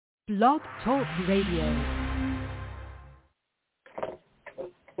Blog Talk Radio.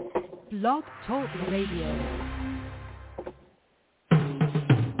 Blog Talk Radio.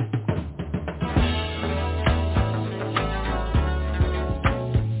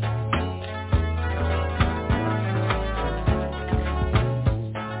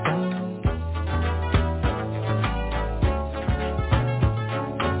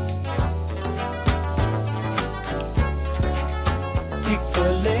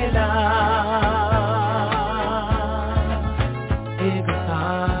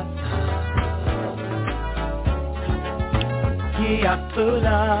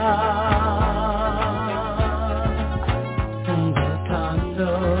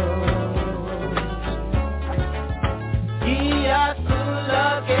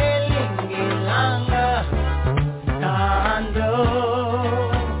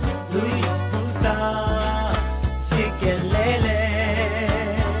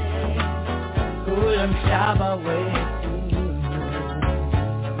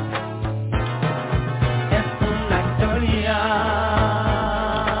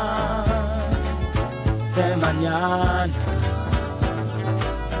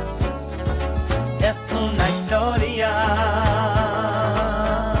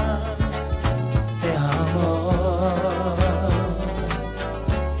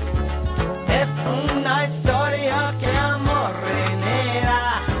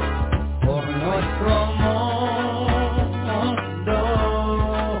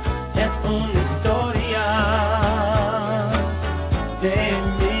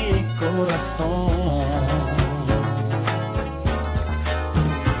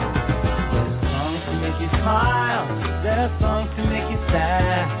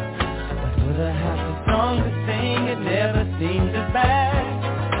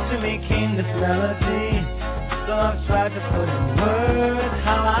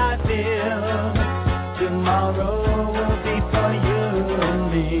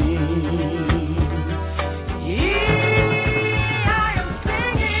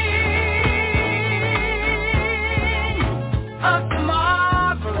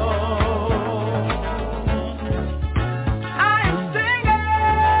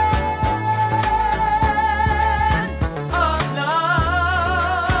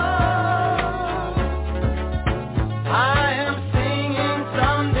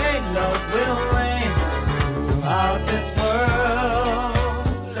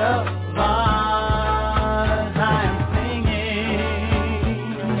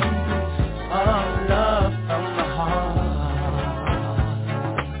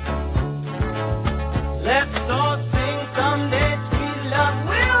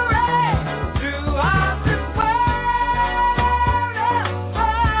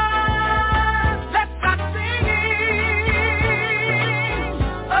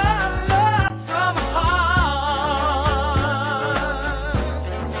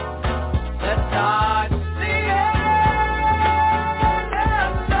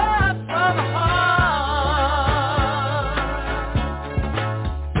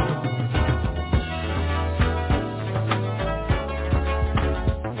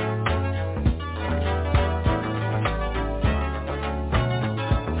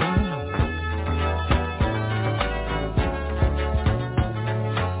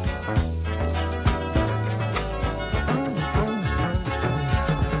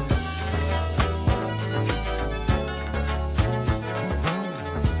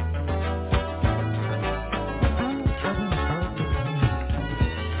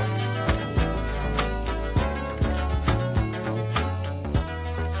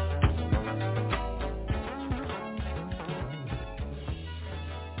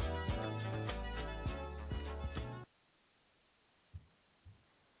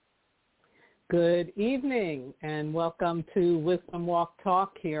 Good evening and welcome to Wisdom Walk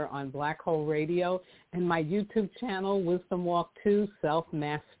Talk here on Black Hole Radio and my YouTube channel, Wisdom Walk 2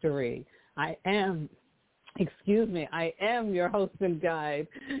 Self-Mastery. I am your host and guide,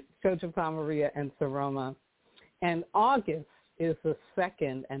 Jojopah Maria Nsoroma. And August is the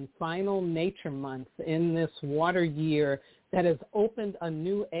second and final nature month in this water year that has opened a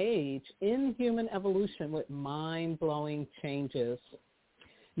new age in human evolution with mind-blowing changes.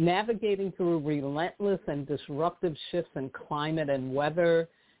 Navigating through relentless and disruptive shifts in climate and weather,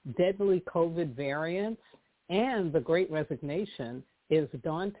 deadly COVID variants, and the Great Resignation is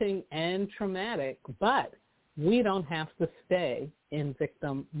daunting and traumatic, but we don't have to stay in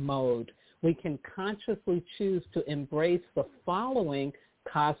victim mode. We can consciously choose to embrace the following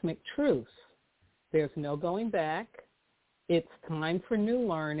cosmic truths. There's no going back. It's time for new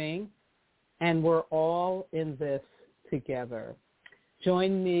learning, and we're all in this together.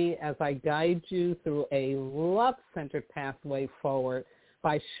 Join me as I guide you through a love-centered pathway forward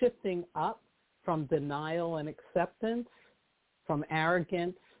by shifting up from denial and acceptance, from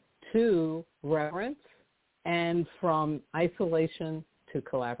arrogance to reverence, and from isolation to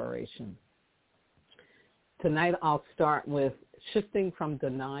collaboration. Tonight I'll start with shifting from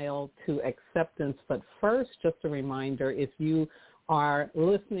denial to acceptance, but first, just a reminder, if you are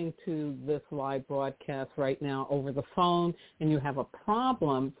listening to this live broadcast right now over the phone and you have a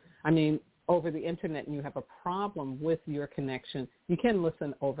problem, over the internet, and you have a problem with your connection, you can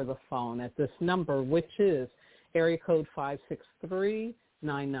listen over the phone at this number, which is area code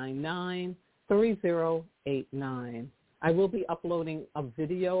 563-999-3089. I will be uploading a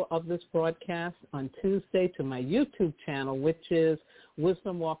video of this broadcast on Tuesday to my YouTube channel, which is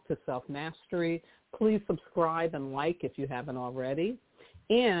Wisdom Walk to Self-Mastery. Please subscribe and like if you haven't already.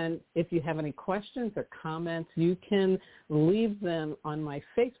 And if you have any questions or comments, you can leave them on my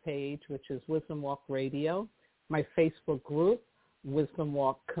face page, which is Wisdom Walk Radio, my Facebook group, Wisdom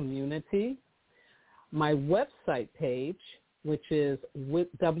Walk Community, my website page, which is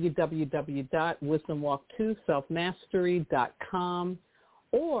www.wisdomwalk2selfmastery.com,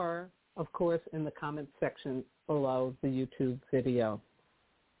 or, of course, in the comments section below the YouTube video.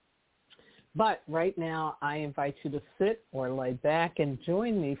 But right now, I invite you to sit or lay back and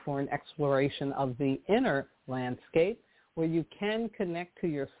join me for an exploration of the inner landscape, where you can connect to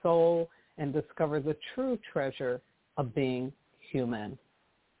your soul and discover the true treasure of being human.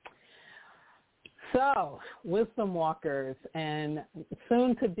 So, Wisdom Walkers and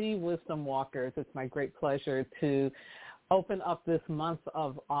soon-to-be Wisdom Walkers, it's my great pleasure to open up this month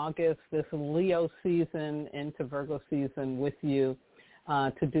of August, this Leo season into Virgo season with you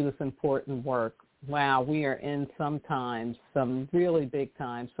to do this important work. Wow, we are in some really big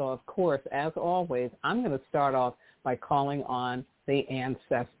times. So, of course, as always, I'm going to start off by calling on the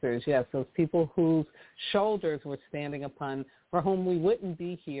ancestors. Yes, those people whose shoulders we're standing upon, for whom we wouldn't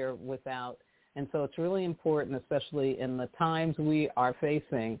be here without. And so it's really important, especially in the times we are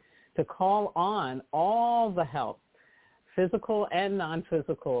facing, to call on all the help, physical and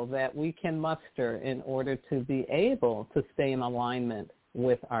non-physical, that we can muster in order to be able to stay in alignment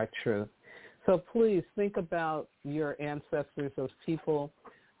with our truth. So please think about your ancestors, those people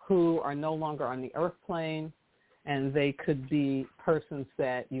who are no longer on the earth plane, and they could be persons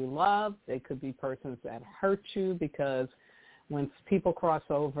that you love. They could be persons that hurt you, because when people cross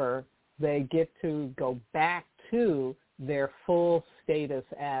over, they get to go back to their full status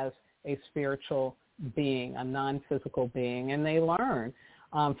as a spiritual being, a non-physical being, and they learn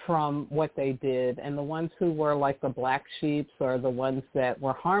from what they did. And the ones who were like the black sheep or the ones that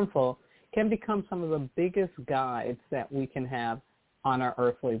were harmful can become some of the biggest guides that we can have on our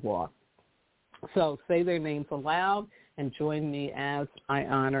earthly walk. So say their names aloud and join me as I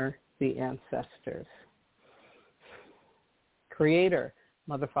honor the ancestors. Creator,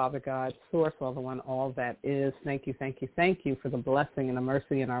 Mother, Father, God, Source, all the one, all that is. Thank you, thank you, thank you for the blessing and the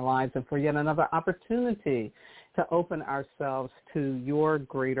mercy in our lives, and for yet another opportunity to open ourselves to your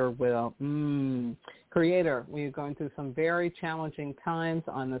greater will. Creator, we are going through some very challenging times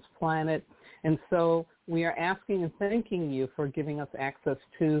on this planet, and so we are asking and thanking you for giving us access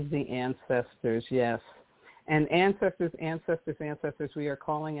to the ancestors, yes. And ancestors, we are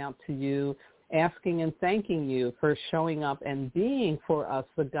calling out to you, asking and thanking you for showing up and being for us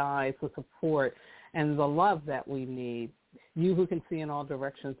the guides, the support, and the love that we need. You who can see in all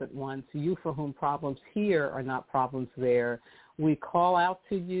directions at once, you for whom problems here are not problems there. We call out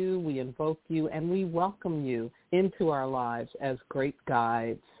to you, we invoke you, and we welcome you into our lives as great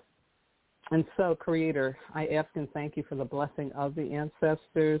guides. And so, Creator, I ask and thank you for the blessing of the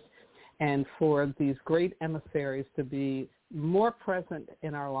ancestors and for these great emissaries to be more present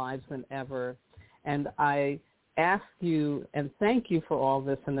in our lives than ever. And I ask you and thank you for all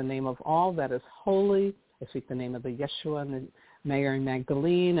this in the name of all that is holy. I speak the name of the Yeshua and the Mary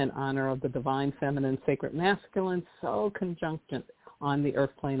Magdalene in honor of the divine feminine, sacred masculine, so conjunctant on the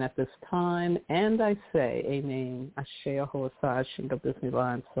earth plane at this time. And I say, amen. Ashe Ahoasai Shinga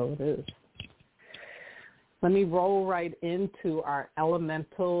Disneyland, so it is. Let me roll right into our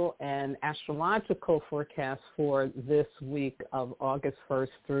elemental and astrological forecast for this week of August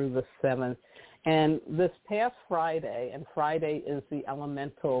 1st through the 7th. And this past Friday, and Friday is the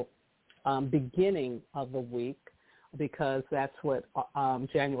elemental beginning of the week, because that's what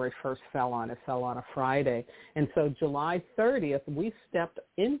January 1st fell on. It fell on a Friday. And so July 30th, we stepped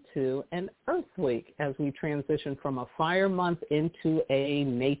into an Earth Week as we transitioned from a fire month into a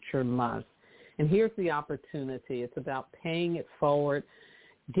nature month. And here's the opportunity. It's about paying it forward,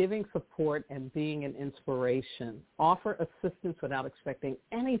 giving support and being an inspiration. Offer assistance without expecting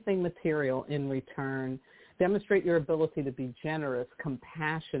anything material in return. Demonstrate your ability to be generous,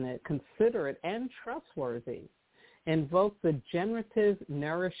 compassionate, considerate, and trustworthy. Invoke the generative,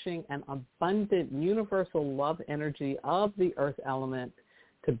 nourishing, and abundant universal love energy of the earth element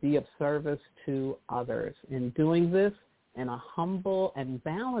to be of service to others. In doing this in a humble and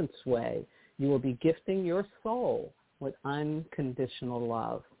balanced way, you will be gifting your soul with unconditional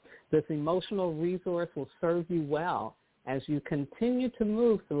love. This emotional resource will serve you well as you continue to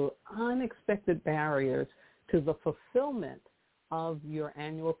move through unexpected barriers to the fulfillment of your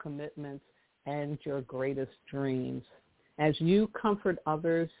annual commitments and your greatest dreams. As you comfort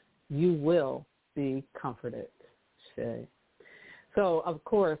others, you will be comforted. Shay. So, of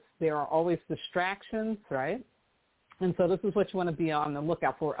course, there are always distractions, right? And so this is what you want to be on the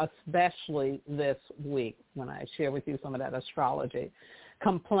lookout for, especially this week when I share with you some of that astrology.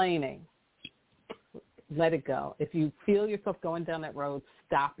 Complaining. Let it go. If you feel yourself going down that road,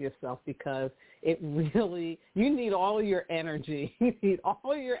 stop yourself, because it really, you need all your energy. You need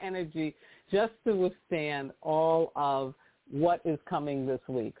all your energy just to withstand all of what is coming this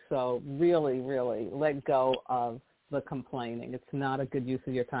week. So really, really let go of the complaining. It's not a good use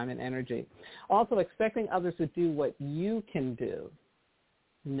of your time and energy. Also, expecting others to do what you can do.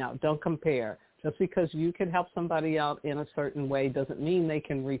 No, don't compare. Just because you can help somebody out in a certain way doesn't mean they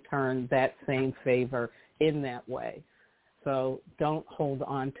can return that same favor in that way. So don't hold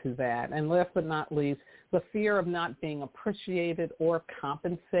on to that. And last but not least, the fear of not being appreciated or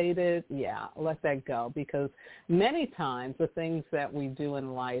compensated, let that go, because many times the things that we do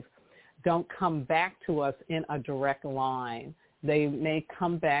in life don't come back to us in a direct line. They may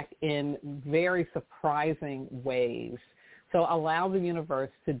come back in very surprising ways. So allow the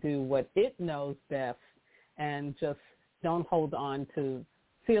universe to do what it knows best, and just don't hold on to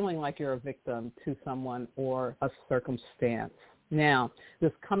feeling like you're a victim to someone or a circumstance. Now,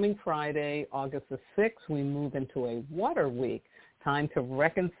 this coming Friday, August the 6th, we move into a water week, time to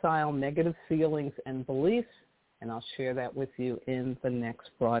reconcile negative feelings and beliefs, and I'll share that with you in the next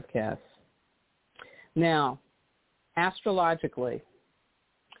broadcast. Now, astrologically,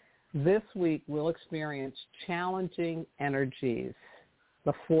 this week we'll experience challenging energies,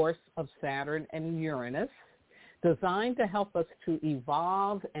 the force of Saturn and Uranus, designed to help us to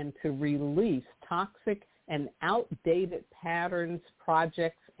evolve and to release toxic and outdated patterns,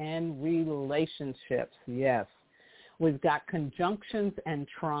 projects, and relationships. Yes, we've got conjunctions and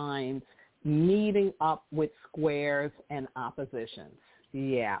trines meeting up with squares and oppositions.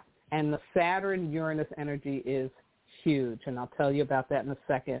 Yeah, and the Saturn-Uranus energy is huge, and I'll tell you about that in a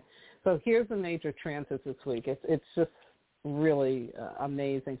second. So here's the major transits this week. It's just really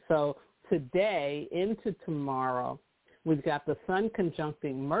amazing. So today into tomorrow, we've got the Sun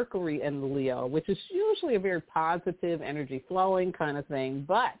conjuncting Mercury in Leo, which is usually a very positive, energy flowing kind of thing,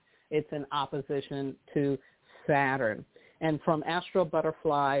 but it's in opposition to Saturn. And from Astro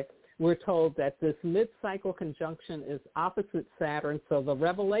Butterfly, we're told that this mid-cycle conjunction is opposite Saturn, so the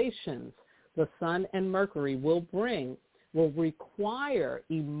revelations the Sun and Mercury will require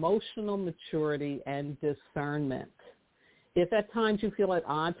emotional maturity and discernment. If at times you feel at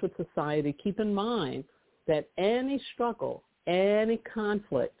odds with society, keep in mind that any struggle, any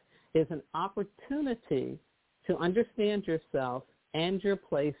conflict is an opportunity to understand yourself and your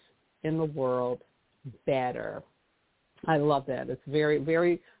place in the world better. I love that. It's very,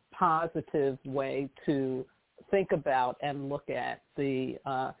 very positive way to think about and look at the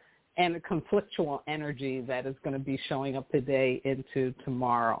and a conflictual energy that is going to be showing up today into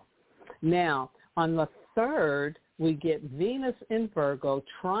tomorrow. Now, on the 3rd, we get Venus in Virgo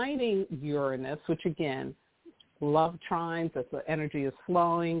trining Uranus, which again, love trines, as the energy is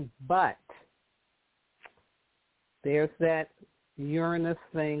flowing, but there's that Uranus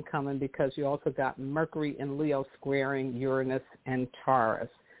thing coming, because you also got Mercury in Leo squaring Uranus and Taurus.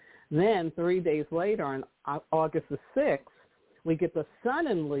 Then 3 days later, on August the 6th, we get the Sun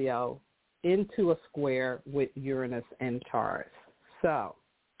in Leo into a square with Uranus and Taurus. So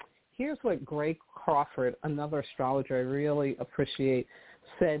here's what Gray Crawford, another astrologer I really appreciate,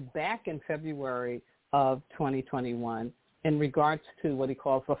 said back in February of 2021 in regards to what he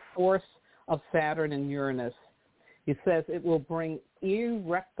calls the force of Saturn and Uranus. He says it will bring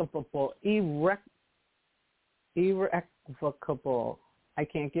irrevocable, I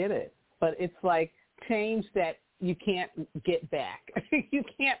can't get it, but it's like change that you can't get back. You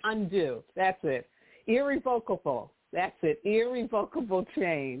can't undo. That's it. Irrevocable. That's it. Irrevocable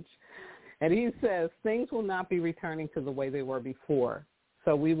change. And he says things will not be returning to the way they were before.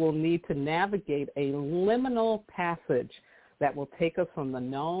 So we will need to navigate a liminal passage that will take us from the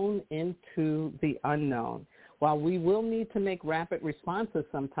known into the unknown. While we will need to make rapid responses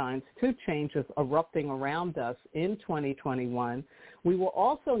sometimes to changes erupting around us in 2021, we will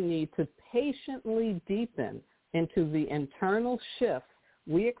also need to patiently deepen into the internal shifts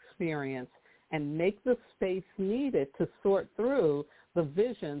we experience and make the space needed to sort through the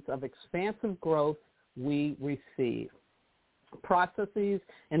visions of expansive growth we receive. Processes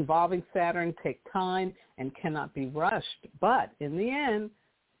involving Saturn take time and cannot be rushed, but in the end,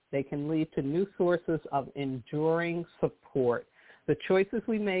 they can lead to new sources of enduring support. The choices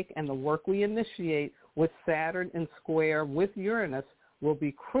we make and the work we initiate with Saturn in square with Uranus will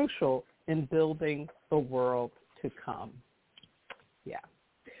be crucial in building the world to come. Yeah.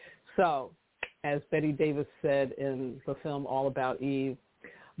 So, as Betty Davis said in the film All About Eve,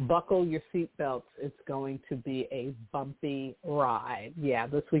 buckle your seatbelts. It's going to be a bumpy ride. Yeah,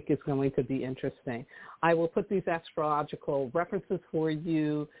 this week is going to be interesting. I will put these astrological references for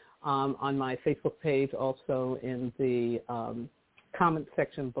you on my Facebook page, also in the comment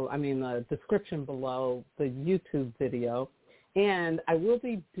section, the description below the YouTube video. And I will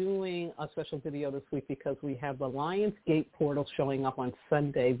be doing a special video this week because we have the Lionsgate portal showing up on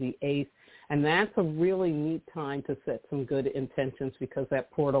Sunday, the 8th. And that's a really neat time to set some good intentions because that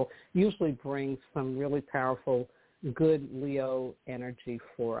portal usually brings some really powerful, good Leo energy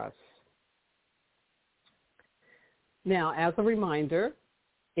for us. Now, as a reminder,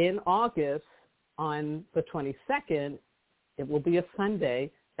 in August, on the 22nd, it will be a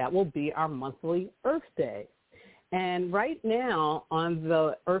Sunday. That will be our monthly Earth Day. And right now on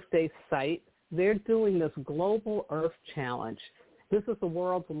the Earth Day site, they're doing this Global Earth Challenge. This is the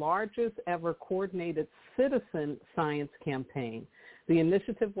world's largest ever coordinated citizen science campaign. The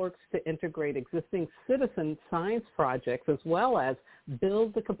initiative works to integrate existing citizen science projects as well as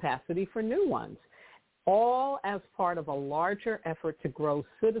build the capacity for new ones, all as part of a larger effort to grow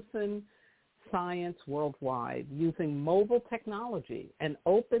citizen science worldwide. Using mobile technology and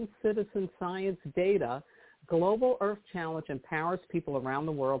open citizen science data, Global Earth Challenge empowers people around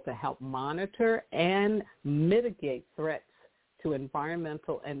the world to help monitor and mitigate threats to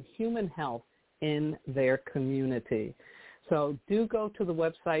environmental and human health in their community. So do go to the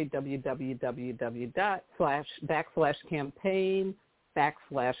website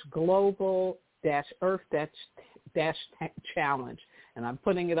www.backslash/global-earth-challenge. And I'm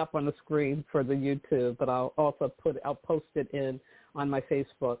putting it up on the screen for the YouTube, but I'll post it in on my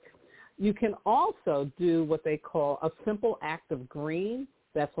Facebook. You can also do what they call a simple act of green.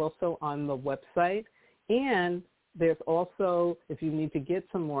 That's also on the website. And there's also, if you need to get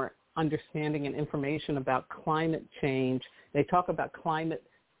some more understanding and information about climate change, they talk about climate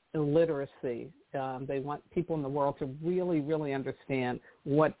illiteracy. They want people in the world to really, really understand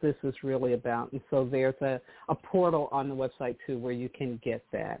what this is really about. And so there's a portal on the website, too, where you can get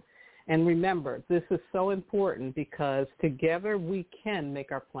that. And remember, this is so important because together we can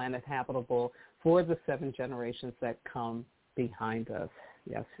make our planet habitable for the 7 generations that come behind us.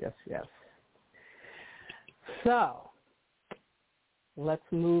 Yes, yes, yes. So let's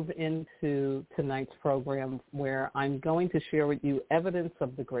move into tonight's program where I'm going to share with you evidence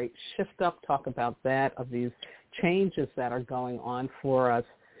of the great shift up, talk about that, of these changes that are going on for us,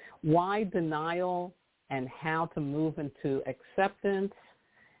 why denial and how to move into acceptance,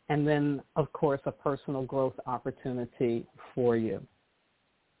 and then, of course, a personal growth opportunity for you.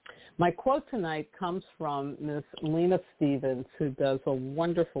 My quote tonight comes from Ms. Lena Stevens, who does a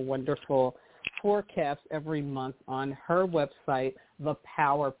wonderful, wonderful forecast every month on her website, The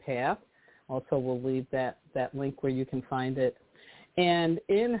Power Path. Also, we'll leave that link where you can find it. And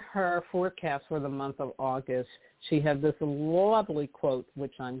in her forecast for the month of August, she had this lovely quote,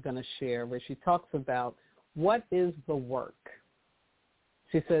 which I'm going to share, where she talks about what is the work.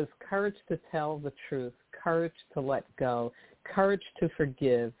 She says, courage to tell the truth, courage to let go, courage to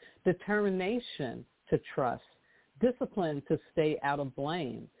forgive, determination to trust, discipline to stay out of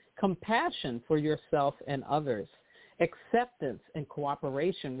blame, compassion for yourself and others, acceptance and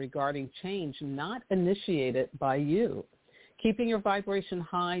cooperation regarding change not initiated by you, keeping your vibration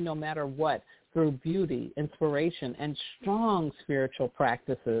high no matter what through beauty, inspiration, and strong spiritual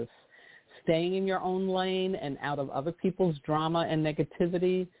practices, staying in your own lane and out of other people's drama and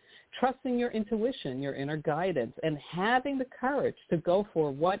negativity, trusting your intuition, your inner guidance, and having the courage to go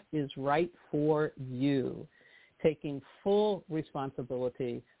for what is right for you, taking full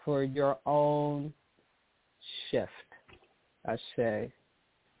responsibility for your own shift. Ashe.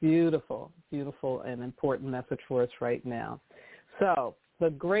 Beautiful, beautiful and important message for us right now. So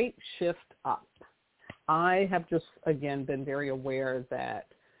the great shift up. I have just, again, been very aware that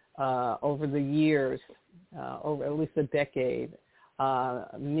over the years, over at least a decade,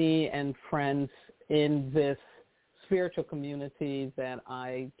 me and friends in this spiritual community that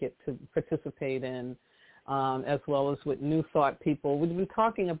I get to participate in, as well as with New Thought people, we've been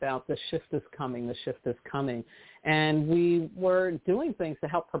talking about the shift is coming, the shift is coming. And we were doing things to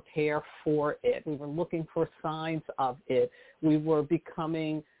help prepare for it. We were looking for signs of it. We were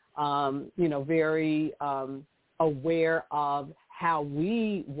becoming, very aware of how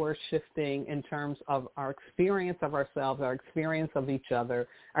we were shifting in terms of our experience of ourselves, our experience of each other,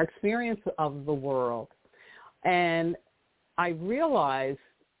 our experience of the world. And I realized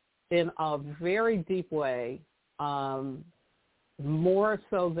in a very deep way, more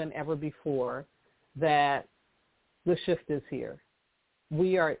so than ever before, that the shift is here.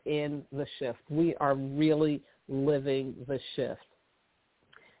 We are in the shift. We are really living the shift.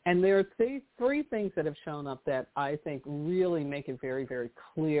 And there are three things that have shown up that I think really make it very, very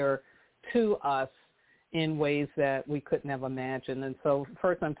clear to us in ways that we couldn't have imagined. And so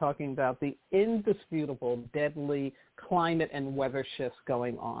first I'm talking about the indisputable, deadly climate and weather shifts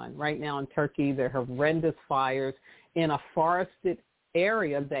going on. Right now in Turkey, there are horrendous fires in a forested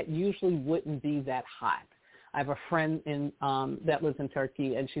area that usually wouldn't be that hot. I have a friend that lives in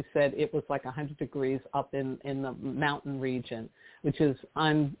Turkey, and she said it was like 100 degrees up in the mountain region, which is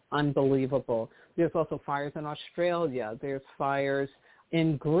unbelievable. There's also fires in Australia. There's fires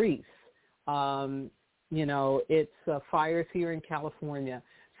in Greece. It's fires here in California.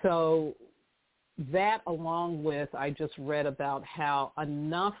 So that, along with, I just read about how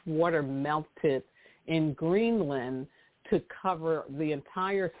enough water melted in Greenland to cover the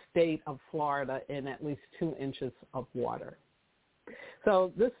entire state of Florida in at least 2 inches of water.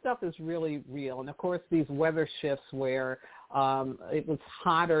 So this stuff is really real. And, of course, these weather shifts where it was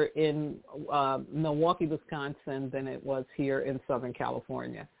hotter in Milwaukee, Wisconsin than it was here in Southern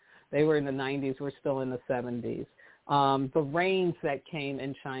California. They were in the 90s. We're still in the 70s. The rains that came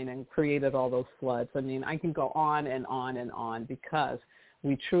in China and created all those floods. I mean, I can go on and on and on because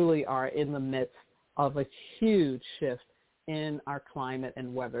we truly are in the midst of a huge shift in our climate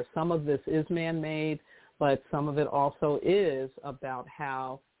and weather. Some of this is man-made, but some of it also is about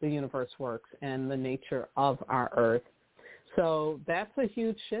how the universe works and the nature of our Earth. So that's a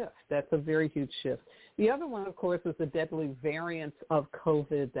huge shift. That's a very huge shift. The other one, of course, is the deadly variants of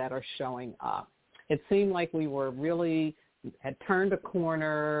COVID that are showing up. It seemed like we had turned a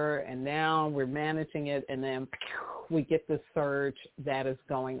corner, and now we're managing it, and then we get this surge that is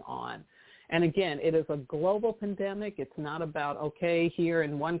going on. And again, it is a global pandemic. It's not about, okay, here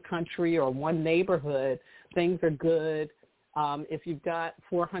in one country or one neighborhood, things are good. If you've got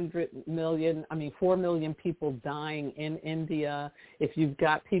 4 million people dying in India, if you've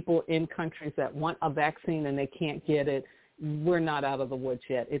got people in countries that want a vaccine and they can't get it, we're not out of the woods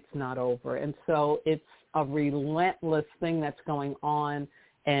yet. It's not over. And so it's a relentless thing that's going on.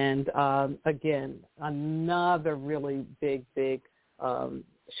 And again, another really big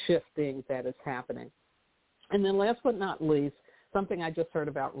shifting that is happening. And then last but not least, something I just heard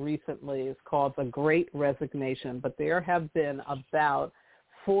about recently is called the Great Resignation. But there have been about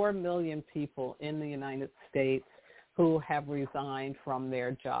 4 million people in the United States who have resigned from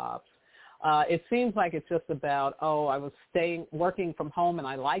their jobs. It seems like it's just about, I was working from home and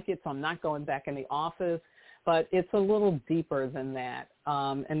I like it, so I'm not going back in the office. But it's a little deeper than that.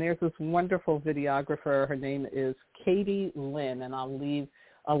 And there's this wonderful videographer. Her name is Katie Lynn, and I'll leave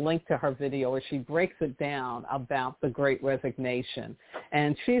a link to her video where she breaks it down about the Great Resignation.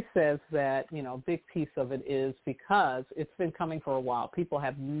 And she says that, a big piece of it is because it's been coming for a while. People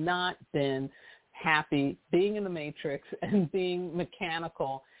have not been happy being in the matrix and being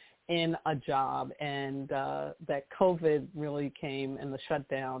mechanical in a job, and that COVID really came and the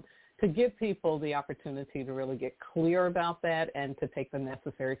shutdown to give people the opportunity to really get clear about that and to take the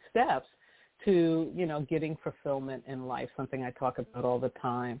necessary steps to, getting fulfillment in life, something I talk about all the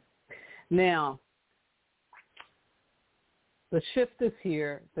time. Now, the shift is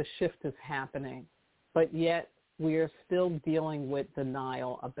here, the shift is happening, but yet we are still dealing with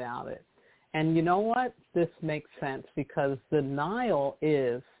denial about it. And you know what? This makes sense because denial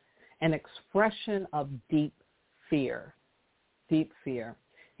is an expression of deep fear, deep fear.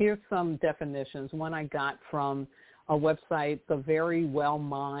 Here's some definitions. One I got from a website,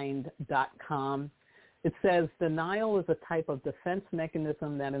 theverywellmind.com. It says, denial is a type of defense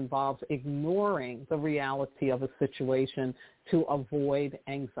mechanism that involves ignoring the reality of a situation to avoid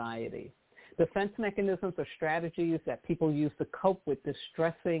anxiety. Defense mechanisms are strategies that people use to cope with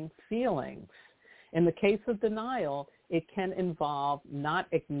distressing feelings. In the case of denial, it can involve not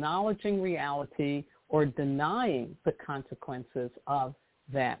acknowledging reality or denying the consequences of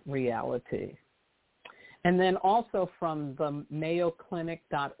that reality. And then also from the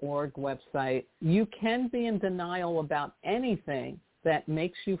mayoclinic.org website, you can be in denial about anything that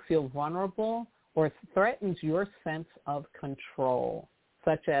makes you feel vulnerable or threatens your sense of control,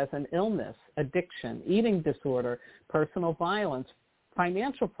 such as an illness, addiction, eating disorder, personal violence,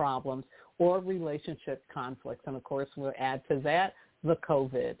 financial problems, or relationship conflicts. And, of course, we'll add to that the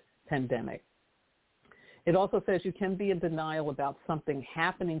COVID pandemic. It also says you can be in denial about something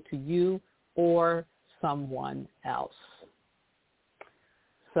happening to you or someone else.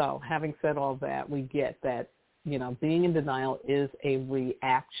 So having said all that, we get that, being in denial is a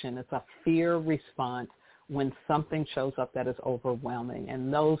reaction. It's a fear response when something shows up that is overwhelming.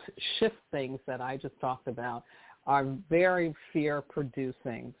 And those shift things that I just talked about are very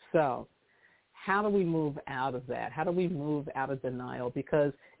fear-producing. So how do we move out of that? How do we move out of denial?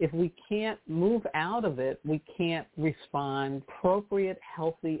 Because if we can't move out of it, we can't respond appropriate,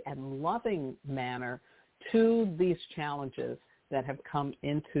 healthy, and loving manner to these challenges that have come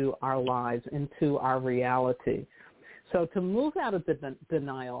into our lives, into our reality. So to move out of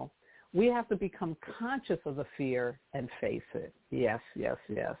denial, we have to become conscious of the fear and face it. Yes, yes,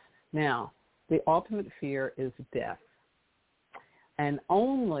 yes. Now, the ultimate fear is death. And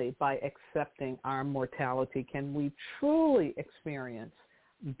only by accepting our mortality can we truly experience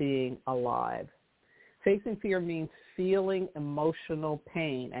being alive. Facing fear means feeling emotional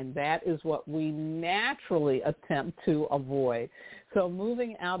pain, and that is what we naturally attempt to avoid. So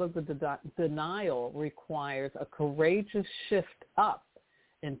moving out of the denial requires a courageous shift up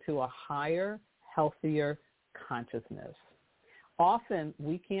into a higher, healthier consciousness. Often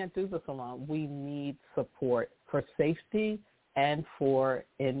we can't do this alone. We need support for safety and for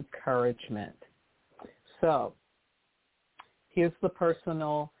encouragement. So here's the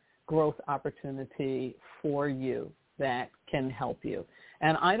personal growth opportunity for you that can help you.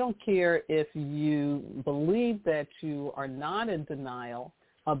 And I don't care if you believe that you are not in denial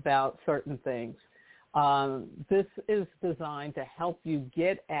about certain things. This is designed to help you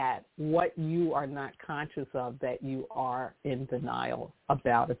get at what you are not conscious of that you are in denial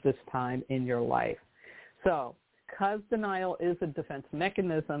about at this time in your life. So, because denial is a defense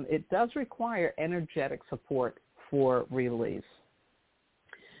mechanism, it does require energetic support for release.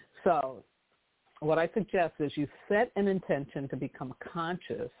 So what I suggest is you set an intention to become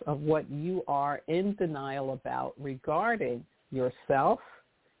conscious of what you are in denial about regarding yourself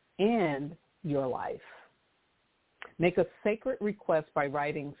and your life. Make a sacred request by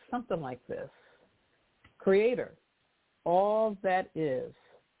writing something like this. Creator, all that is,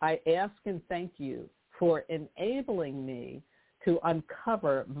 I ask and thank you for enabling me to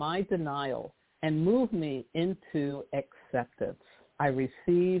uncover my denial and move me into acceptance. I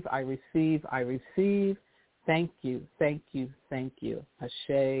receive, I receive, I receive. Thank you, thank you, thank you.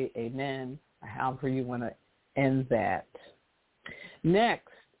 Ashe, amen, however you want to end that. Next,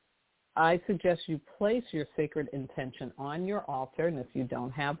 I suggest you place your sacred intention on your altar, and if you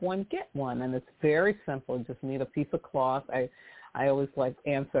don't have one, get one. And it's very simple. You just need a piece of cloth. I always like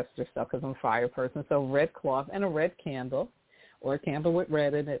ancestor stuff because I'm a fire person, so red cloth and a red candle, or a candle with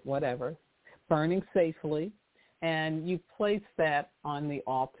red in it, whatever, burning safely. And you place that on the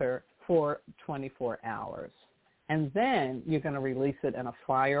altar for 24 hours. And then you're going to release it in a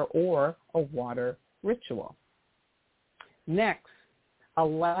fire or a water ritual. Next,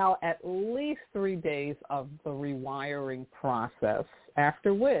 allow at least 3 days of the rewiring process,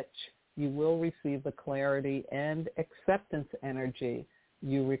 after which you will receive the clarity and acceptance energy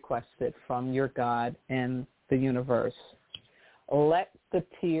you requested from your God and the universe. Let the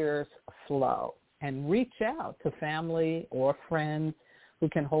tears flow and reach out to family or friends who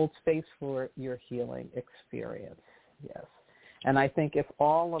can hold space for your healing experience. Yes. And I think if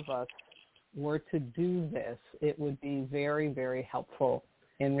all of us were to do this, it would be very, very helpful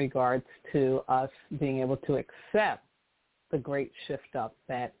in regards to us being able to accept the great shift up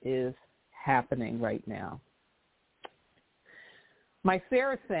that is happening right now. My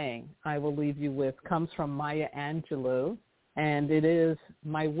Sarah saying I will leave you with comes from Maya Angelou, and it is,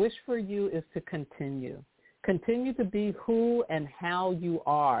 my wish for you is to continue. Continue to be who and how you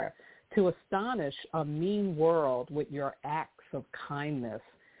are, to astonish a mean world with your acts of kindness.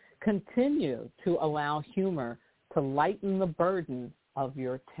 Continue to allow humor to lighten the burden of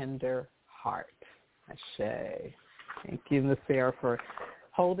your tender heart. Ashe. Thank you, Ms. Sarah, for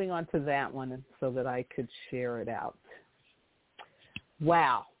holding on to that one so that I could share it out.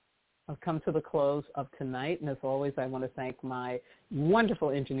 Wow. I've come to the close of tonight, and as always, I want to thank my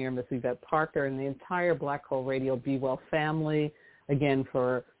wonderful engineer, Ms. Yvette Parker, and the entire Black Hole Radio Be Well family, again,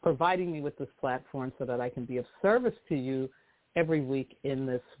 for providing me with this platform so that I can be of service to you every week in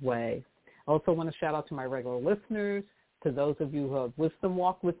this way. I also want to shout out to my regular listeners, to those of you who have wisdom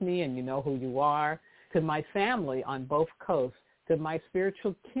walk with me and you know who you are, to my family on both coasts, to my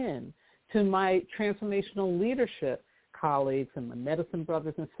spiritual kin, to my transformational leadership colleagues and my medicine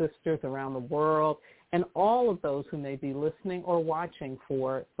brothers and sisters around the world, and all of those who may be listening or watching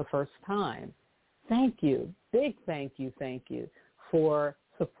for the first time. Thank you, big thank you for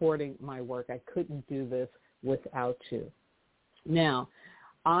supporting my work. I couldn't do this without you. Now,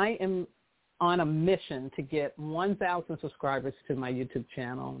 I am on a mission to get 1,000 subscribers to my YouTube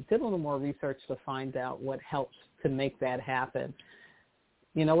channel. Did a little more research to find out what helps to make that happen.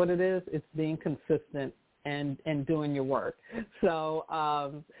 You know what it is? It's being consistent and doing your work. So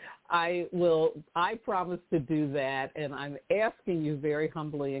I promise to do that, and I'm asking you very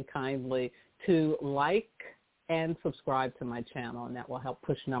humbly and kindly to like and subscribe to my channel, and that will help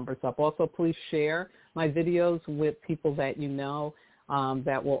push numbers up. Also, please share my videos with people that you know.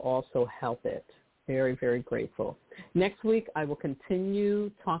 That will also help it. Very, very grateful. Next week, I will continue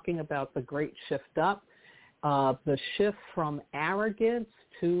talking about the great shift up, the shift from arrogance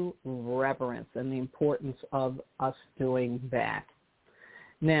to reverence and the importance of us doing that.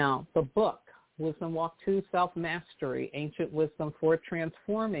 Now, the book, Wisdom Walk 2, Self-Mastery, Ancient Wisdom for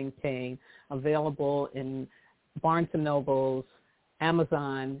Transforming Pain, available in Barnes & Noble's,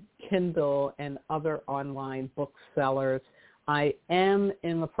 Amazon, Kindle, and other online booksellers. I am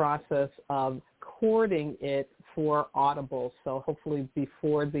in the process of courting it for Audible, so hopefully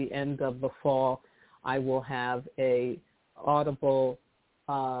before the end of the fall, I will have a Audible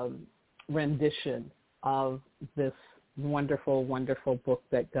rendition of this wonderful, wonderful book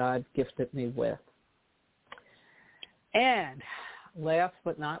that God gifted me with. And last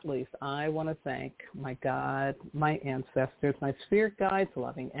but not least, I want to thank my God, my ancestors, my spirit guides,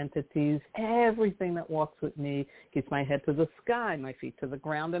 loving entities, everything that walks with me, keeps my head to the sky, my feet to the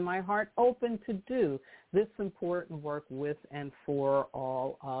ground, and my heart open to do this important work with and for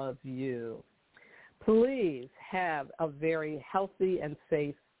all of you. Please have a very healthy and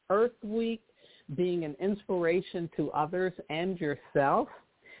safe Earth Week, being an inspiration to others and yourself.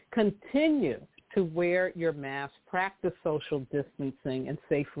 Continue to wear your mask, practice social distancing and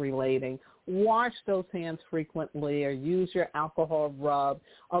safe relating, wash those hands frequently or use your alcohol rub,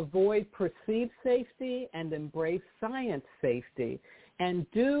 avoid perceived safety and embrace science safety. And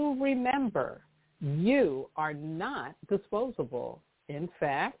do remember, you are not disposable. In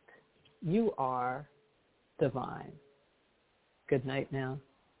fact, you are divine. Good night now.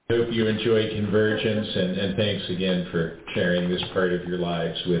 I hope you enjoyed Convergence, and thanks again for sharing this part of your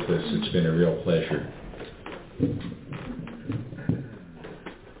lives with us. It's been a real pleasure.